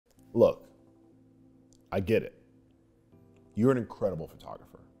Look, I get it. You're an incredible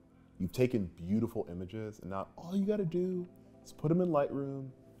photographer. You've taken beautiful images, and now all you gotta do is put them in Lightroom,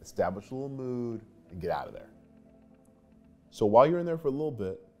 establish a little mood, and get out of there. So while you're in there for a little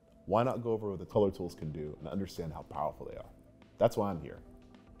bit, why not go over what the color tools can do and understand how powerful they are? That's why I'm here.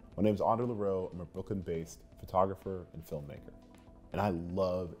 My name is Andre Leroux. I'm a Brooklyn-based photographer and filmmaker, and I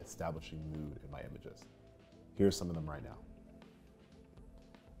love establishing mood in my images. Here's some of them right now.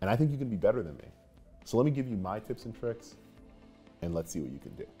 And I think you can be better than me. So let me give you my tips and tricks, and let's see what you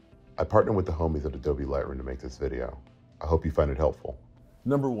can do. I partnered with the homies at Adobe Lightroom to make this video. I hope you find it helpful.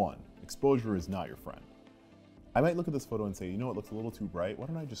 Number one, exposure is not your friend. I might look at this photo and say, you know, it looks a little too bright. Why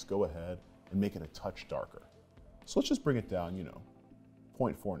don't I just go ahead and make it a touch darker? So let's just bring it down,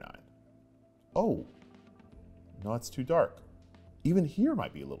 0.49. Oh, no, it's too dark. Even here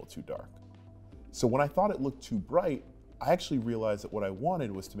might be a little too dark. So when I thought it looked too bright, I actually realized that what I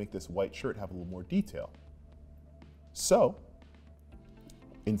wanted was to make this white shirt have a little more detail. So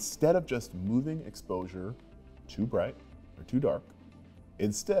instead of just moving exposure too bright or too dark,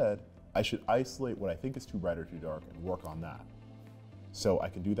 instead, I should isolate what I think is too bright or too dark and work on that. So I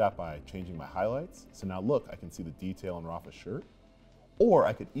can do that by changing my highlights. So now look, I can see the detail on Rafa's shirt. Or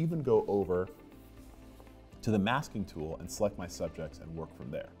I could even go over to the masking tool and select my subjects and work from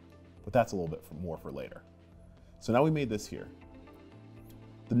there. But that's a little bit more for later. So now we made this here.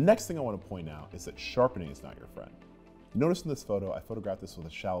 The next thing I want to point out is that sharpening is not your friend. You notice in this photo, I photographed this with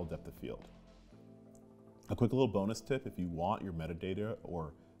a shallow depth of field. A quick little bonus tip, if you want your metadata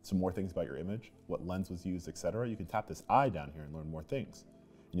or some more things about your image, what lens was used, etc., you can tap this eye down here and learn more things.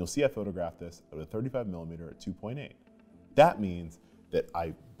 And you'll see I photographed this at a 35mm at 2.8. That means that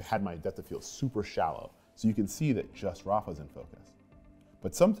I had my depth of field super shallow, so you can see that just Rafa's in focus.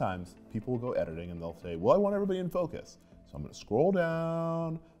 But sometimes people will go editing and they'll say, well, I want everybody in focus. So I'm gonna scroll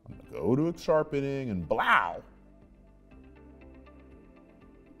down, I'm gonna go to sharpening and blow.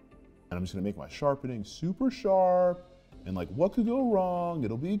 And I'm just gonna make my sharpening super sharp, and like, what could go wrong?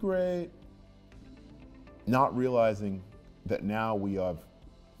 It'll be great. Not realizing that now we have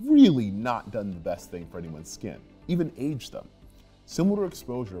really not done the best thing for anyone's skin, even aged them. Similar to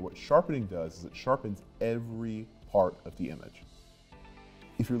exposure, what sharpening does is it sharpens every part of the image.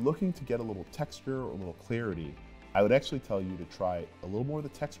 If you're looking to get a little texture or a little clarity, I would actually tell you to try a little more of the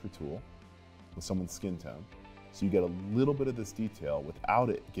texture tool with someone's skin tone, so you get a little bit of this detail without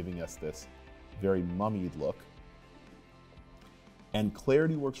it giving us this very mummied look. And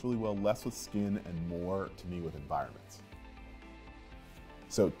clarity works really well, less with skin and more, to me, with environments.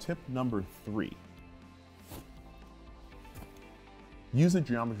 So tip number 3. Use a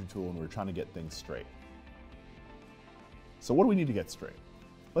geometry tool when we're trying to get things straight. So what do we need to get straight?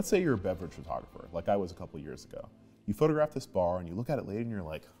 Let's say you're a beverage photographer, like I was a couple years ago. You photograph this bar and you look at it later and you're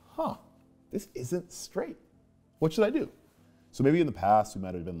like, huh, this isn't straight. What should I do? So maybe in the past we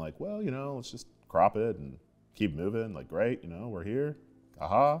might have been like, well, let's just crop it and keep moving, like great, we're here,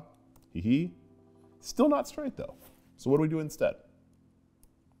 haha, hee. Still not straight though. So what do we do instead?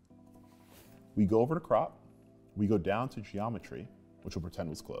 We go over to crop, we go down to geometry, which we'll pretend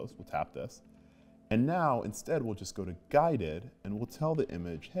was closed, we'll tap this. And now instead we'll just go to guided and we'll tell the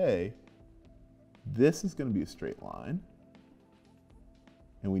image, hey, this is gonna be a straight line.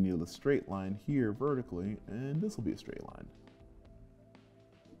 And we need a straight line here vertically, and this will be a straight line.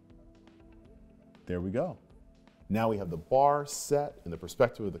 There we go. Now we have the bar set in the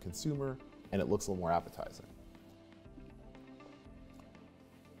perspective of the consumer, and it looks a little more appetizing.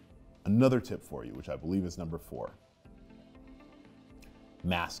 Another tip for you, which I believe is number 4,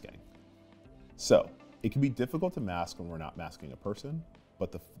 masking. So it can be difficult to mask when we're not masking a person,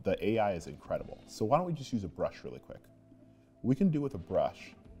 but the AI is incredible. So why don't we just use a brush really quick? What we can do with a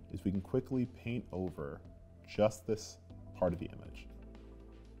brush is we can quickly paint over just this part of the image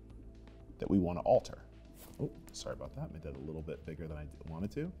that we want to alter. Oh, sorry about that, made that a little bit bigger than I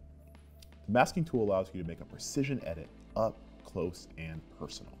wanted to. The masking tool allows you to make a precision edit up close and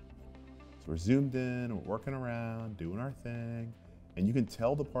personal. So we're zoomed in, we're working around, doing our thing, and you can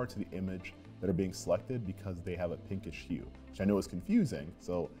tell the parts of the image that are being selected because they have a pinkish hue, which I know is confusing,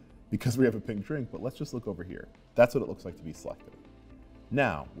 so because we have a pink drink, but let's just look over here. That's what it looks like to be selected.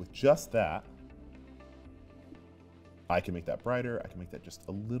 Now, with just that, I can make that brighter, I can make that just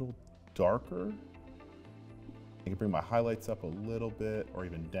a little darker. I can bring my highlights up a little bit or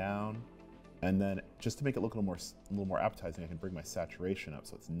even down. And then just to make it look a little more appetizing, I can bring my saturation up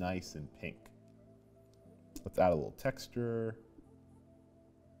so it's nice and pink. Let's add a little texture.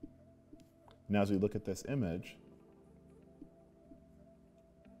 Now as we look at this image,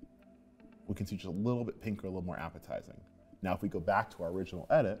 we can see just a little bit pinker, a little more appetizing. Now if we go back to our original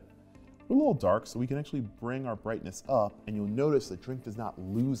edit, We're a little dark, so we can actually bring our brightness up, and you'll notice the drink does not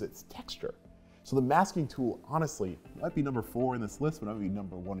lose its texture. So the masking tool, honestly, might be number 4 in this list, but it might be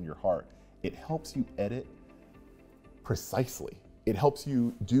number 1 in your heart. It helps you edit precisely. It helps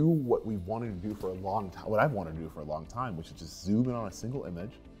you do what we've wanted to do for a long time, what I've wanted to do for a long time, which is just zoom in on a single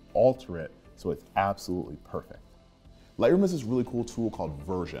image, alter it, so it's absolutely perfect. Lightroom has this really cool tool called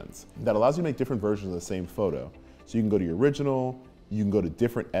versions that allows you to make different versions of the same photo. So you can go to your original, you can go to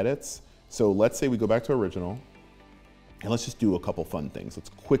different edits. So let's say we go back to original, and let's just do a couple fun things. Let's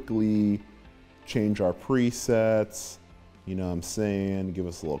quickly change our presets, you know what I'm saying, give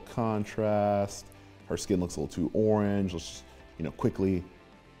us a little contrast. Her skin looks a little too orange. Let's just, you know, quickly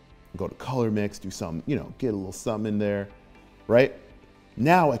go to color mix, do some, you know, get a little something in there, right?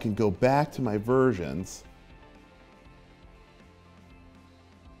 Now I can go back to my versions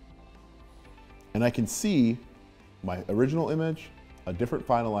and I can see my original image, a different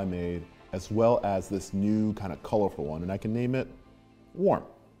final I made, as well as this new kind of colorful one, and I can name it warm.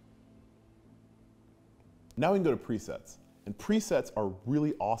 Now we can go to presets. And presets are a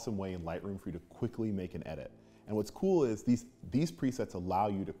really awesome way in Lightroom for you to quickly make an edit. And what's cool is these presets allow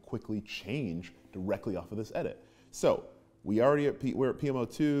you to quickly change directly off of this edit. So we're at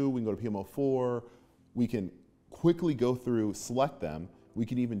PMO2, we can go to PMO4, we can quickly go through, select them. We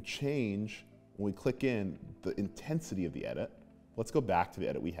can even change, when we click in, the intensity of the edit. Let's go back to the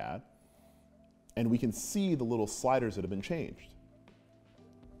edit we had. And we can see the little sliders that have been changed.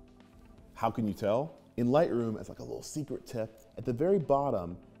 How can you tell? In Lightroom, as like a little secret tip, at the very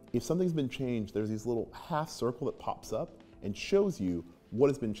bottom, if something's been changed, there's this little half circle that pops up and shows you what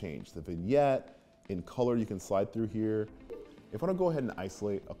has been changed. The vignette, in color, you can slide through here. If I want to go ahead and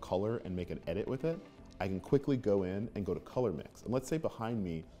isolate a color and make an edit with it, I can quickly go in and go to color mix. And let's say behind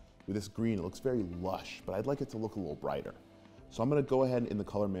me, with this green, it looks very lush, but I'd like it to look a little brighter. So I'm gonna go ahead in the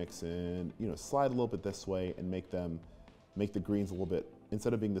color mix and, you know, slide a little bit this way and make the greens a little bit,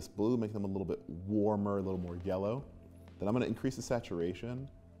 instead of being this blue, make them a little bit warmer, a little more yellow. Then I'm gonna increase the saturation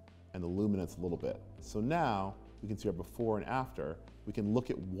and the luminance a little bit. So now we can see our before and after. We can look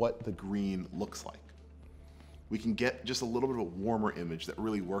at what the green looks like. We can get just a little bit of a warmer image that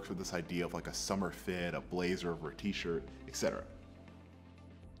really works with this idea of like a summer fit, a blazer over a t-shirt, etc.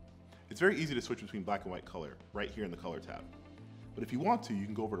 It's very easy to switch between black and white color right here in the color tab. But if you want to, you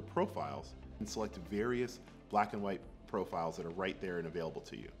can go over to profiles and select various black and white profiles that are right there and available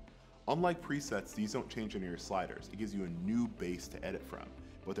to you. Unlike presets, these don't change any of your sliders. It gives you a new base to edit from,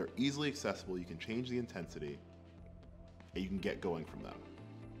 but they're easily accessible. You can change the intensity and you can get going from them.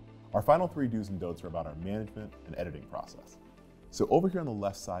 Our final 3 do's and don'ts are about our management and editing process. So over here on the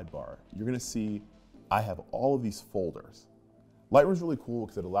left sidebar, you're gonna see I have all of these folders. Lightroom is really cool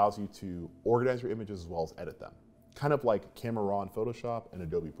because it allows you to organize your images as well as edit them. Kind of like Camera Raw in Photoshop and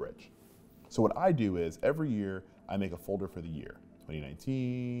Adobe Bridge. So what I do is every year I make a folder for the year,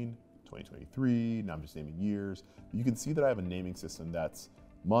 2019, 2023, now I'm just naming years. You can see that I have a naming system that's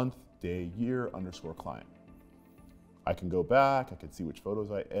month, day, year, _ client. I can go back, I can see which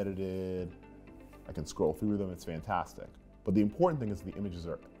photos I edited, I can scroll through them, it's fantastic. But the important thing is the images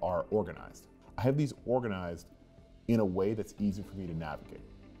are organized. I have these organized in a way that's easy for me to navigate.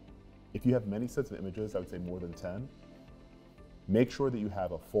 If you have many sets of images, I would say more than 10, make sure that you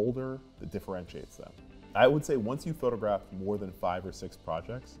have a folder that differentiates them. I would say once you photograph more than 5 or 6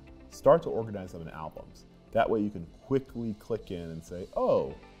 projects, start to organize them in albums. That way you can quickly click in and say,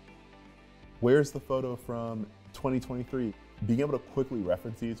 oh, where's the photo from 2023? Being able to quickly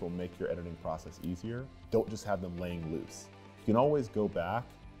reference these will make your editing process easier. Don't just have them laying loose. You can always go back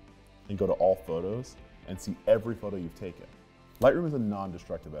and go to all photos and see every photo you've taken. Lightroom is a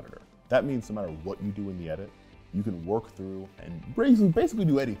non-destructive editor. That means no matter what you do in the edit, you can work through and basically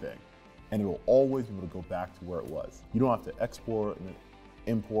do anything, and it will always be able to go back to where it was. You don't have to export and then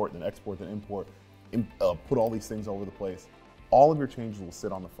import, then export, then import, put all these things all over the place. All of your changes will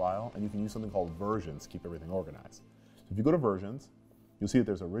sit on the file, and you can use something called versions to keep everything organized. So if you go to versions, you'll see that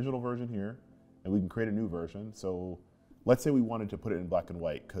there's an original version here, and we can create a new version. So let's say we wanted to put it in black and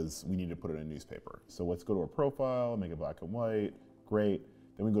white because we need to put it in a newspaper. So let's go to our profile, make it black and white, great.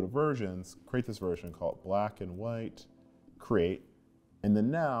 Then we go to versions, create this version, call it black and white, create. And then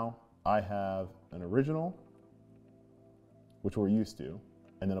now I have an original, which we're used to,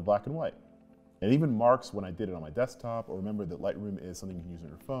 and then a black and white. It even marks when I did it on my desktop, or remember that Lightroom is something you can use on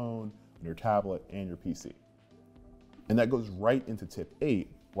your phone, on your tablet, and your PC. And that goes right into tip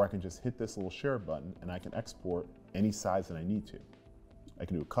 8, where I can just hit this little share button and I can export any size that I need to. I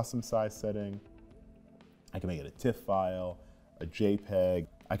can do a custom size setting. I can make it a TIFF file, a JPEG.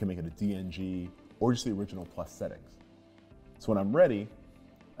 I can make it a DNG, or just the original plus settings. So when I'm ready,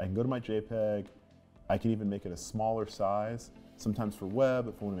 I can go to my JPEG. I can even make it a smaller size. Sometimes for web,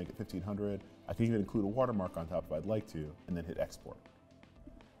 if I want to make it 1500, I can even include a watermark on top if I'd like to, and then hit export.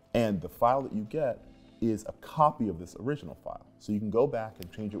 And the file that you get is a copy of this original file. So you can go back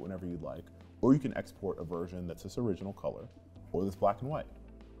and change it whenever you'd like, or you can export a version that's this original color, or this black and white.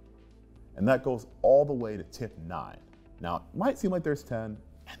 And that goes all the way to tip 9. Now, it might seem like there's 10,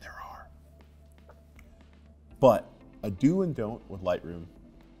 and there are. But a do and don't with Lightroom,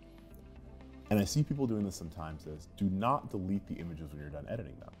 and I see people doing this sometimes, is do not delete the images when you're done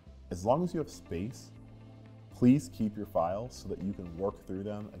editing them. As long as you have space, please keep your files so that you can work through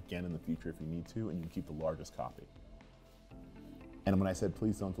them again in the future if you need to, and you can keep the largest copy. And when I said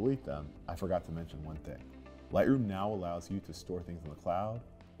please don't delete them, I forgot to mention one thing. Lightroom now allows you to store things in the cloud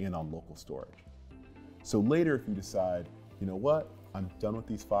and on local storage. So later, if you decide, you know what, I'm done with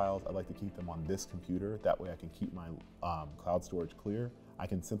these files, I'd like to keep them on this computer, that way I can keep my cloud storage clear, I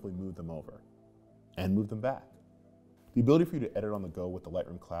can simply move them over and move them back. The ability for you to edit on the go with the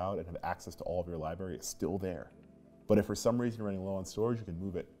Lightroom cloud and have access to all of your library is still there. But if for some reason you're running low on storage, you can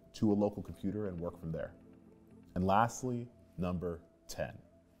move it to a local computer and work from there. And lastly, number 10,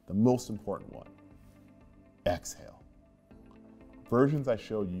 the most important one, exhale. Versions I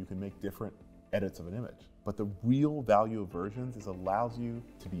showed you, you can make different edits of an image, but the real value of versions is it allows you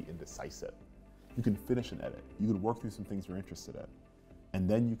to be indecisive. You can finish an edit, you could work through some things you're interested in, and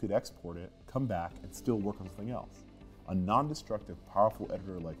then you could export it, come back, and still work on something else. A non-destructive, powerful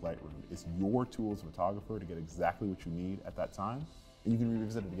editor like Lightroom is your tool as a photographer to get exactly what you need at that time, and you can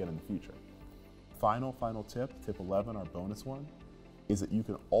revisit it again in the future. Final tip, tip 11, our bonus one, is that you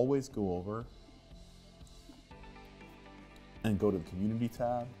can always go over and go to the community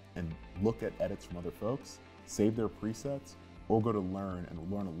tab and look at edits from other folks, save their presets, or go to learn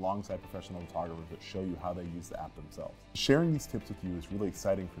and learn alongside professional photographers that show you how they use the app themselves. Sharing these tips with you is really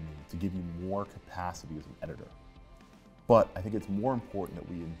exciting for me to give you more capacity as an editor. But I think it's more important that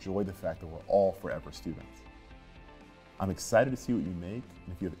we enjoy the fact that we're all forever students. I'm excited to see what you make,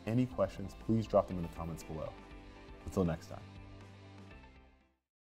 and if you have any questions, please drop them in the comments below. Until next time.